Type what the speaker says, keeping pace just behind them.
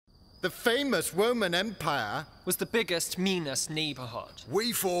The famous Roman Empire was the biggest, meanest neighborhood.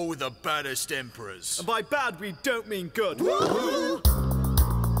 We fought with the baddest emperors. And by bad, we don't mean good.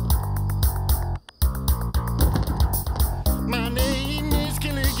 My name is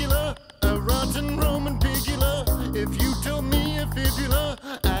Caligula, a rotten Roman pigula. If you told me a fibula,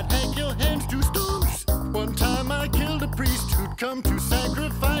 I'd hack your hands to stones. One time I killed a priest who'd come to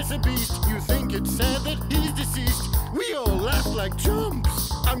sacrifice a beast. You think it's sad that he's deceased? We all laugh like chumps.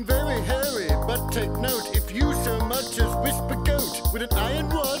 I'm very hairy, but take note, if you so much as whisper goat, with an iron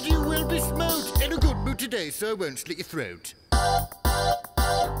rod you will be smote. In a good mood today, so I won't slit your throat. I'm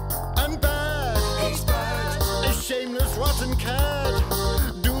bad. He's bad. A shameless rotten cad.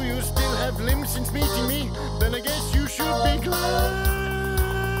 Do you still have limbs since meeting me? Then I guess you should be glad.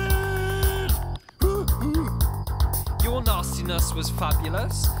 Your nastiness was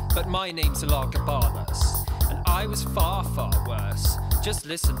fabulous, but my name's Elagabalus, and I was far, far worse. Just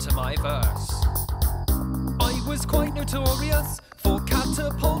listen to my verse. I was quite notorious for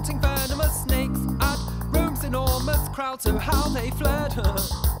catapulting venomous snakes at Rome's enormous crowd, so how they fled.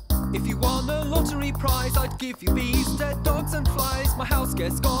 If you won a lottery prize, I'd give you bees, dead dogs and flies. My house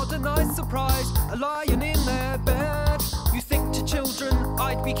guests got a nice surprise, a lion in their bed. You think to children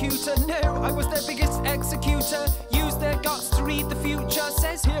I'd be cuter? No, I was their biggest executor. Use their guts to read the future.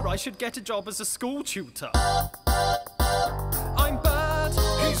 Says here I should get a job as a school tutor. I'm bad.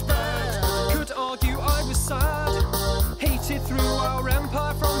 He's bad. Could argue I was sad. Hated through our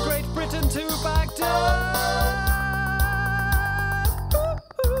empire from Great Britain to Baghdad.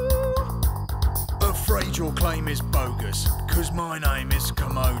 Afraid your claim is bogus, 'cause my name is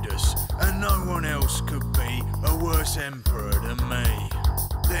Commodus, and no one else could be a worse emperor than me.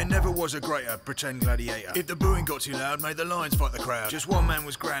 There never was a greater pretend gladiator. If the booing got too loud, made the lions fight the crowd. Just one man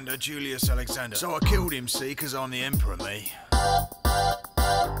was grander, Julius Alexander. So I killed him, see, 'cause I'm the emperor, me. I'm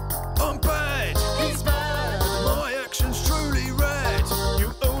bad. He's bad. My action's truly red.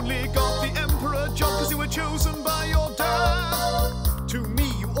 You only got the emperor job 'cause you were chosen by your dad. To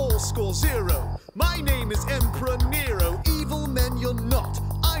me, you all score 0. My name is Emperor Nero. Evil men, you're not.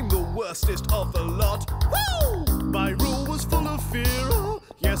 I'm the worstest of the lot. Woo! My rule was full of fear.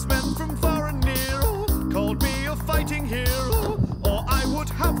 Yes, men from far and near called me a fighting hero, or I would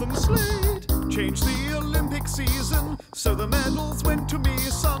have them slayed. Changed the Olympic season, so the medals went to me,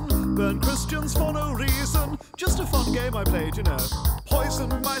 son. Burn Christians for no reason. Just a fun game I played, you know.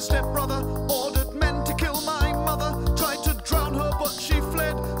 Poisoned my stepbrother, ordered men to kill my mother. Tried to drown her, but she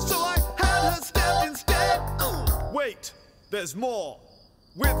fled, so I had her stabbed instead. Wait, there's more.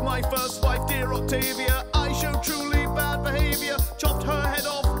 With my first wife, dear Octavia, I showed truly bad behavior. Chopped her head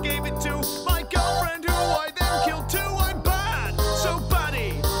off, gave it to my girlfriend, who I then killed too. I'm bad, so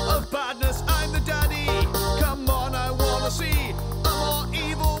baddie. Of badness, I'm the daddy. Come on, I wanna see a more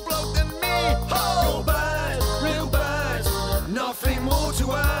evil bloke than me. You're bad, real bad. Nothing more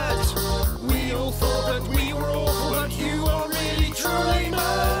to add. We all thought that we were awful, but you are really truly mad.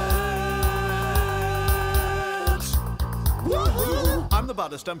 Woohoo! I'm the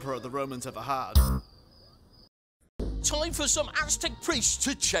baddest emperor the Romans ever had. Time for some Aztec priests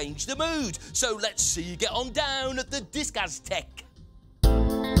to change the mood. So let's see you get on down at the Disc Aztec.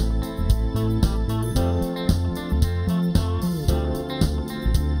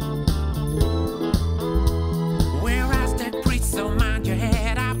 We're Aztec priests, so mind your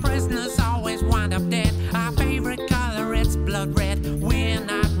head. Our prisoners always wind up dead. Our favorite color, it's blood red. We're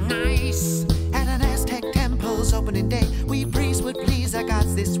not nice. At an Aztec temple's opening day, we priests would please our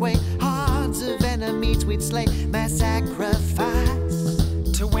gods this way. Hordes of enemies we'd slay, mass sacrifice.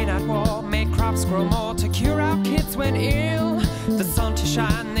 To win at war, make crops grow more, to cure our kids when ill. The sun to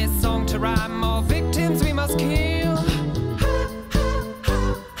shine, this song to rhyme, more victims we must kill.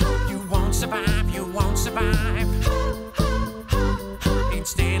 You won't survive, you won't survive. Ain't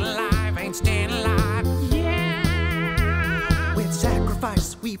staying alive, ain't staying alive. Yeah! With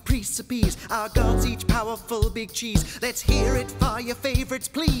sacrifice, we priests appease our gods, each powerful big cheese. Let's hear it for your favorites,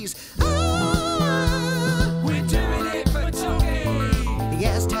 please. We're doing it for Toki. The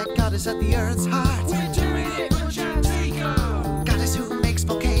Aztec goddess at the earth's heart. We're doing it for Chantico. Goddess who makes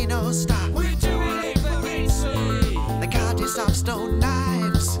volcanoes stop. We're doing it for Ritzy. The goddess of stone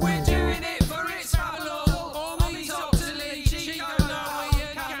knives. We're doing it for Itzalo. Only talk to Lee Chico, no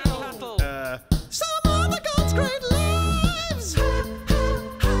way cattle. Some of the gods' great lives.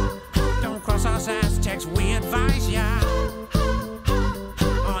 Don't cross us Aztecs, we advise ya.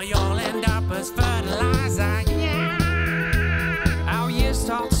 Or you'll end up as fertilizer, yeah. Our year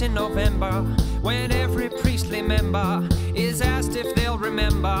starts in November, when every priestly member is asked if they'll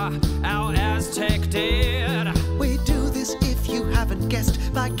remember our Aztec dead. We do this if you haven't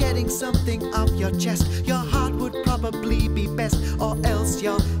guest by getting something off your chest. Your heart would probably be best, or else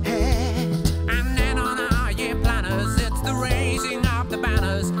your head. And then on our year planners, it's the raising of the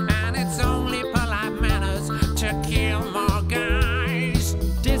banners, and it's only polite manners to kill more guys.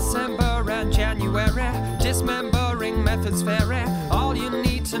 December and January, dismembering methods vary. All you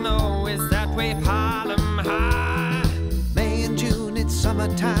need to know is that we pile 'em high. May and June, it's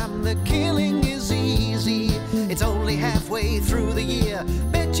summertime, the killing is easy. It's only halfway through the year,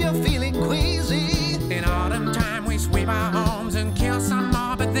 bet you're feeling queasy. In autumn time we sweep our homes and kill some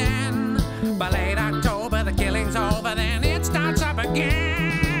more, but then by late October the killing's over, then it starts up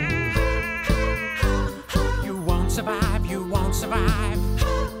again. You won't survive, you won't survive.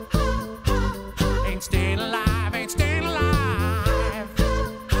 Ain't staying alive, ain't staying alive.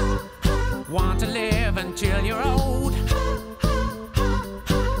 Want to live until you're old.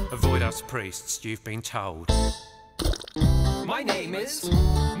 Avoid us priests, you've been told. My name is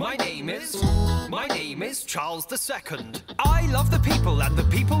Charles II. I love the people and the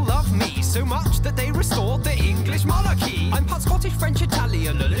people love me so much that they restored the English monarchy. I'm part Scottish, French,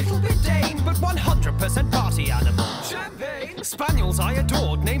 Italian, a little bit Dane, but 100% party animal. Champagne! Spaniels I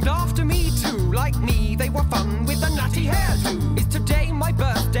adored, named after me too. Like me, they were fun with a natty hairdo. Is today my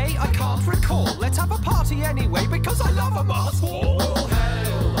birthday? I can't recall. Let's have a party anyway, because I love 'em all. All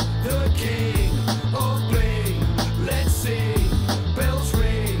hail the King of Bling. Let's sing, bells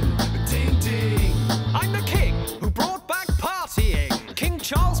ring, ding ding. I'm the king who brought back partying. King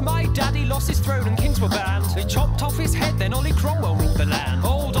Charles, my daddy, lost his throne and kings were banned. They chopped off his head, then Ollie Cromwell ruled the land.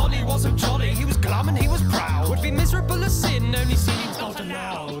 Old Ollie wasn't jolly, he was glum and he was proud. Would be miserable as sin, only singing's not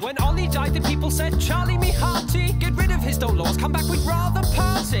allowed. When Ollie died, the people said, Charlie me hearty, get rid of his dull laws, come back, we'd rather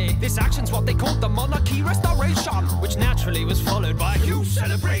party. This action's what they called the monarchy restoration, which naturally was followed by a huge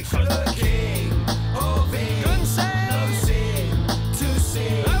celebration. The King of England said, no sin to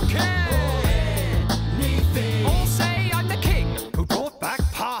sing. Okay. All say I'm the king who brought back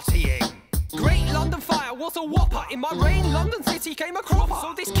partying. Great London fire was a whopper. In my reign, London city came a cropper.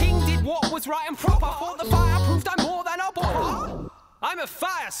 So this king did what was right and proper. For the fire proved I'm more than a bopper. I'm a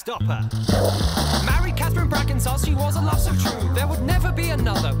fire stopper. Married Catherine Brackensall, she was a love so true. There would never be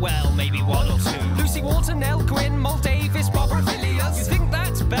another, well, maybe one or two. Lucy Walton, Elle Gwynn, Moll Davis, Barbara Villiers. You think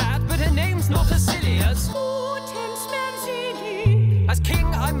that's bad, but her name's not as silly as Hortense Mancini. As king,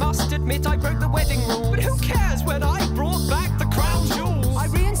 I must admit I broke the wedding rules. But who cares when I brought back the crown jewels? I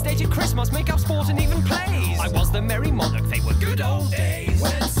reinstated Christmas, make up sport and even plays. I was the merry monarch, they were good old days.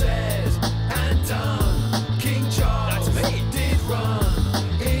 When said and done, King Charles, that's me, did run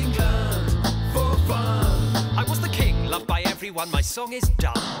England for fun. I was the king, loved by everyone, my song is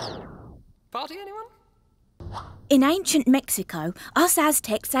done. Party, anyone? In ancient Mexico, us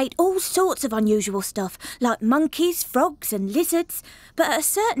Aztecs ate all sorts of unusual stuff, like monkeys, frogs and lizards. But at a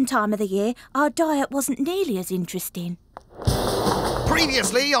certain time of the year, our diet wasn't nearly as interesting.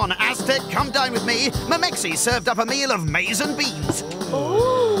 Previously on Aztec Come Dine With Me, Mamexi served up a meal of maize and beans.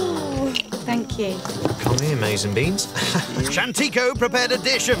 Ooh, thank you. Come here, maize and beans. Shantico prepared a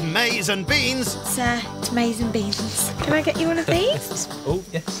dish of maize and beans. Sir, it's maize and beans. Can I get you one of these? Oh,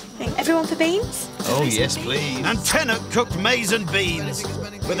 yes. Everyone for beans? Oh, yes, please. And Tennant cooked maize and beans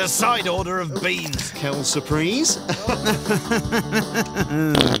with a side order of beans. Quelle surprise.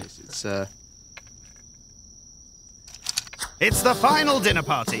 It's the final dinner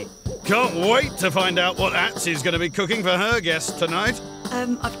party. Can't wait to find out what Atsy's going to be cooking for her guests tonight.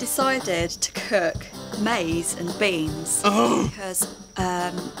 I've decided to cook maize and beans because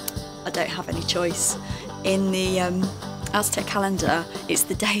I don't have any choice. In the Aztec calendar, it's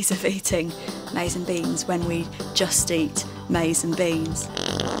the days of eating maize and beans when we just eat maize and beans.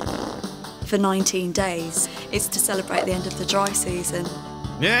 For 19 days, it's to celebrate the end of the dry season.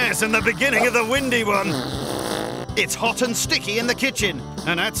 Yes, and the beginning of the windy one. It's hot and sticky in the kitchen,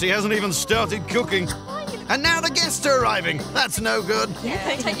 and Atsy hasn't even started cooking. And now the guests are arriving. That's no good.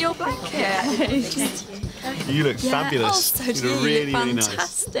 Yeah, take your blanket. You look fabulous. Oh, so you do look really, really nice.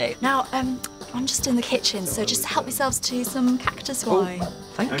 Fantastic. Now, I'm just in the kitchen, so just help yourselves to some cactus wine.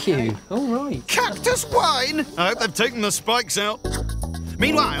 Thank you. All right. Cactus wine? I hope they've taken the spikes out.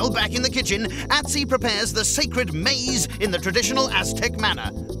 Meanwhile, back in the kitchen, Atsy prepares the sacred maize in the traditional Aztec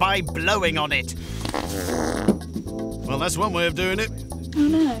manner by blowing on it. Well, that's one way of doing it. Oh,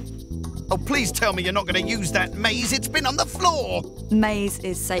 no. Oh, please tell me you're not going to use that maize. It's been on the floor. Maize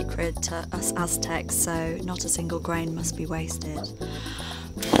is sacred to us Aztecs, so not a single grain must be wasted.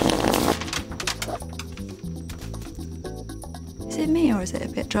 Is it me or is it a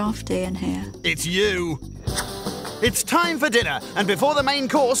bit drafty in here? It's you. It's time for dinner, and before the main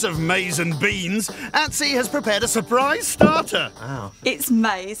course of maize and beans, Atsy has prepared a surprise starter. Wow. It's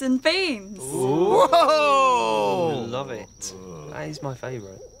maize and beans. Whoa! Love it. That is my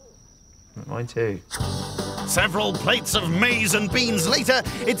favourite. Mine too. Several plates of maize and beans later,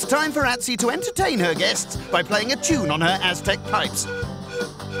 it's time for Atsy to entertain her guests by playing a tune on her Aztec pipes,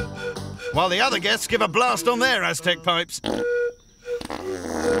 while the other guests give a blast on their Aztec pipes.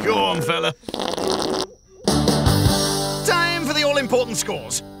 Go on, fella. Time for the all-important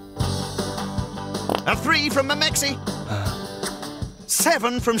scores. A 3 from Mamexi,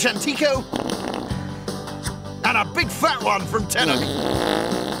 7 from Shantico, and a big fat one from Tenok,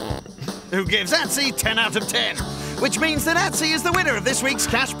 who gives Atsy 10 out of 10, which means that Atsy is the winner of this week's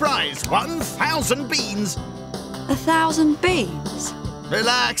cash prize, 1,000 beans. 1,000 beans?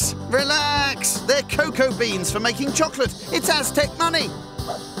 Relax, relax. They're cocoa beans for making chocolate. It's Aztec money.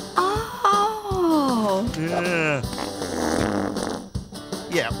 Oh.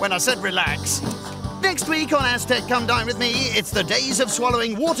 Yeah, when I said relax. Next week on Aztec Come Dine With Me, it's the days of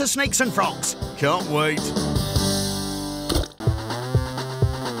swallowing water snakes and frogs. Can't wait.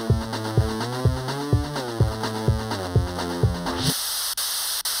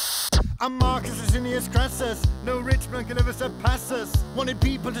 I'm Marcus Licinius Crassus. No rich man can ever surpass us. Wanted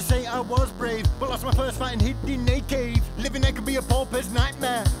people to say I was brave, but lost my first fight and hid in a cave. Living there could be a pauper's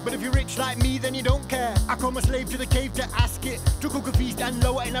nightmare, but if you're rich like me, then you don't care. I call my slave to the cave to ask it, to cook a feast and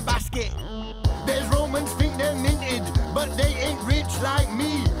lower in a basket. There's Romans think they're minted, but they ain't rich like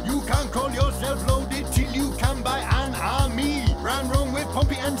me. You can't call yourself loaded till you can buy an army. Ran Rome with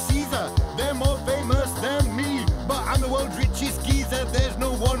Pompey and Caesar, they're more famous than me. But I'm the world's richest geezer, there's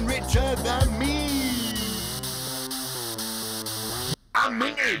no one richer than me. I'm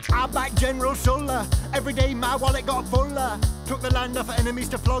minted! I backed General Sulla, every day my wallet got fuller. Took the land off of enemies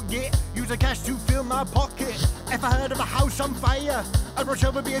to flog it, use the cash to fill my pocket. If I heard of a house on fire, I'd rush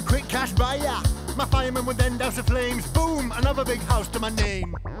over, be a quick cash buyer. My firemen would then douse the flames, boom, another big house to my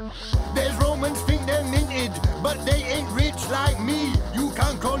name. There's Romans think they're minted, but they ain't rich like me. You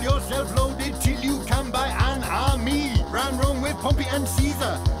can't call yourself loaded till you can buy an army. Ran Rome with Pompey and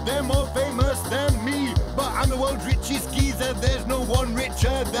Caesar, they're more famous than me. But I'm the world's richest geezer, there's no one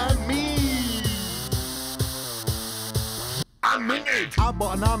richer than me. I'm minted! I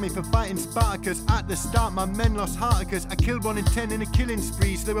bought an army for fighting Spartacus. At the start my men lost Hearticus. I killed 1 in 10 in a killing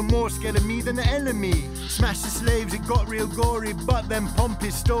spree, so they were more scared of me than the enemy. Smashed the slaves, it got real gory, but then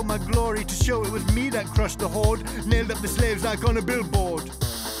Pompey stole my glory to show it was me that crushed the horde. Nailed up the slaves like on a billboard.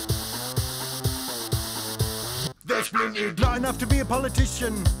 They're splintered. Not enough to be a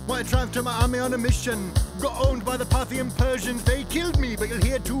politician. Why triumph to my army on a mission? Got owned by the Parthian Persians. They killed me, but you'll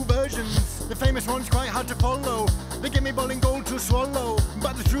hear 2 versions. The famous one's quite hard to follow. They gave me bowling gold to swallow,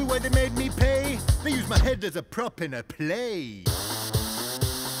 but the true way they made me pay, they used my head as a prop in a play.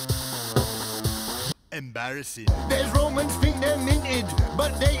 Embarrassing. There's Romans think they're minted,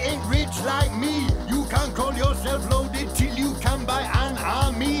 but they ain't rich like me. You can't call yourself loaded till you can buy an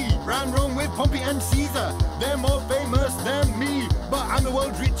army. Ran Rome with Pompey and Caesar, they're more famous than me. But I'm the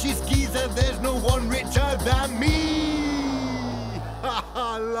world's richest geezer, there's no one richer than me. Ha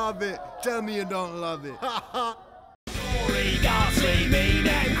ha, love it. Tell me you don't love it. Ha ha. Ghastly, mean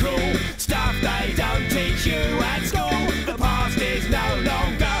and cruel, stuff they don't teach you at school. The past is no